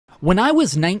When I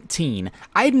was 19,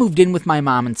 I had moved in with my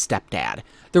mom and stepdad.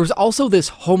 There was also this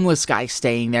homeless guy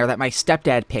staying there that my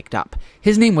stepdad picked up.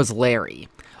 His name was Larry.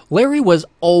 Larry was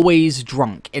always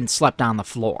drunk and slept on the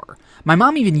floor. My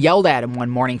mom even yelled at him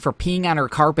one morning for peeing on her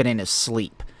carpet in his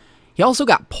sleep. He also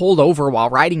got pulled over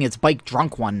while riding his bike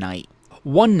drunk one night.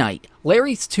 One night,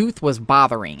 Larry's tooth was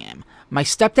bothering him. My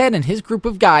stepdad and his group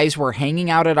of guys were hanging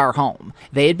out at our home.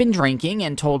 They had been drinking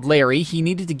and told Larry he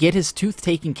needed to get his tooth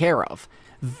taken care of.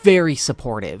 Very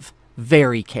supportive.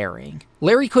 Very caring.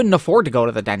 Larry couldn't afford to go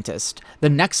to the dentist. The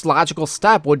next logical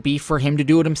step would be for him to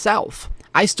do it himself.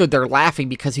 I stood there laughing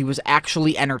because he was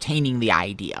actually entertaining the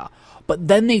idea. But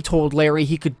then they told Larry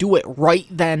he could do it right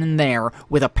then and there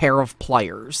with a pair of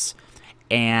pliers.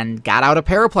 And got out a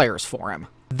pair of pliers for him.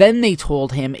 Then they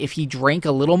told him if he drank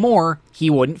a little more,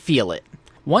 he wouldn't feel it.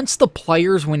 Once the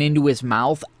pliers went into his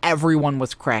mouth, everyone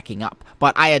was cracking up,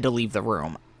 but I had to leave the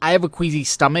room. I have a queasy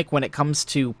stomach when it comes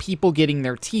to people getting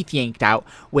their teeth yanked out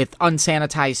with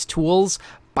unsanitized tools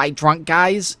by drunk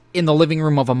guys in the living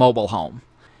room of a mobile home.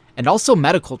 And also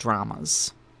medical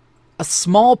dramas. A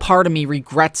small part of me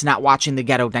regrets not watching the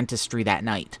ghetto dentistry that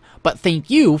night. But thank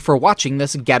you for watching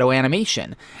this ghetto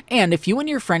animation. And if you and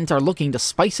your friends are looking to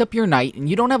spice up your night and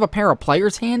you don't have a pair of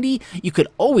pliers handy, you could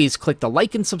always click the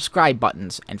like and subscribe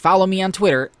buttons and follow me on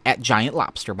Twitter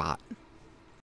 @GiantLobsterBot.